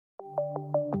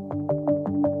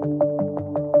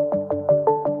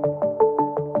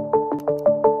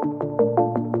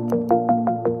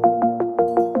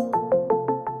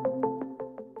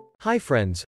Hi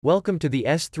friends, welcome to the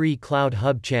S3 Cloud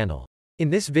Hub channel.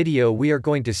 In this video we are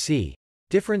going to see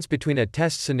difference between a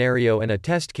test scenario and a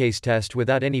test case test.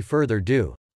 Without any further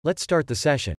ado, let's start the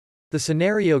session. The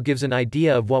scenario gives an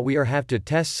idea of what we have to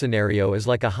test. Scenario is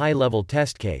like a high-level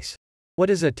test case. What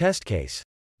is a test case?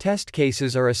 Test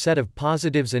cases are a set of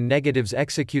positives and negatives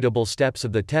executable steps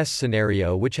of the test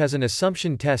scenario which has an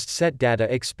assumption test set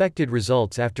data expected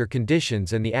results after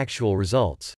conditions and the actual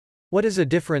results. What is the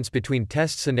difference between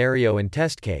test scenario and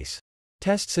test case?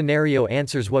 Test scenario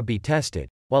answers what be tested,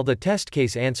 while the test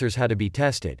case answers how to be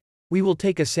tested. We will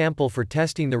take a sample for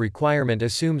testing. The requirement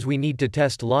assumes we need to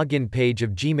test login page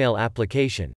of Gmail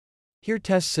application. Here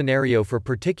test scenario for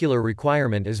particular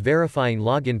requirement is verifying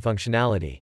login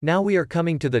functionality. Now we are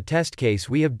coming to the test case.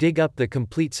 We have dig up the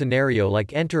complete scenario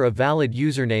like enter a valid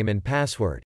username and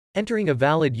password, entering a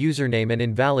valid username and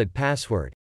invalid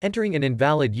password, entering an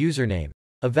invalid username,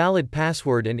 a valid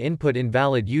password and input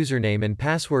invalid username and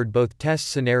password. Both test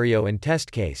scenario and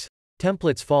test case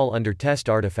templates fall under test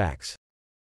artifacts.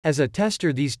 As a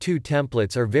tester, these two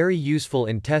templates are very useful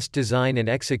in test design and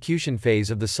execution phase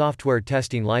of the software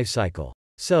testing lifecycle.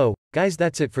 So, guys,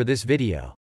 that's it for this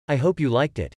video. I hope you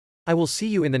liked it. I will see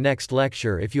you in the next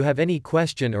lecture. If you have any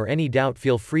question or any doubt,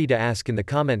 feel free to ask in the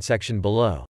comment section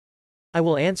below. I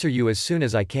will answer you as soon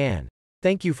as I can.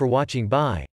 Thank you for watching.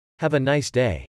 Bye. Have a nice day.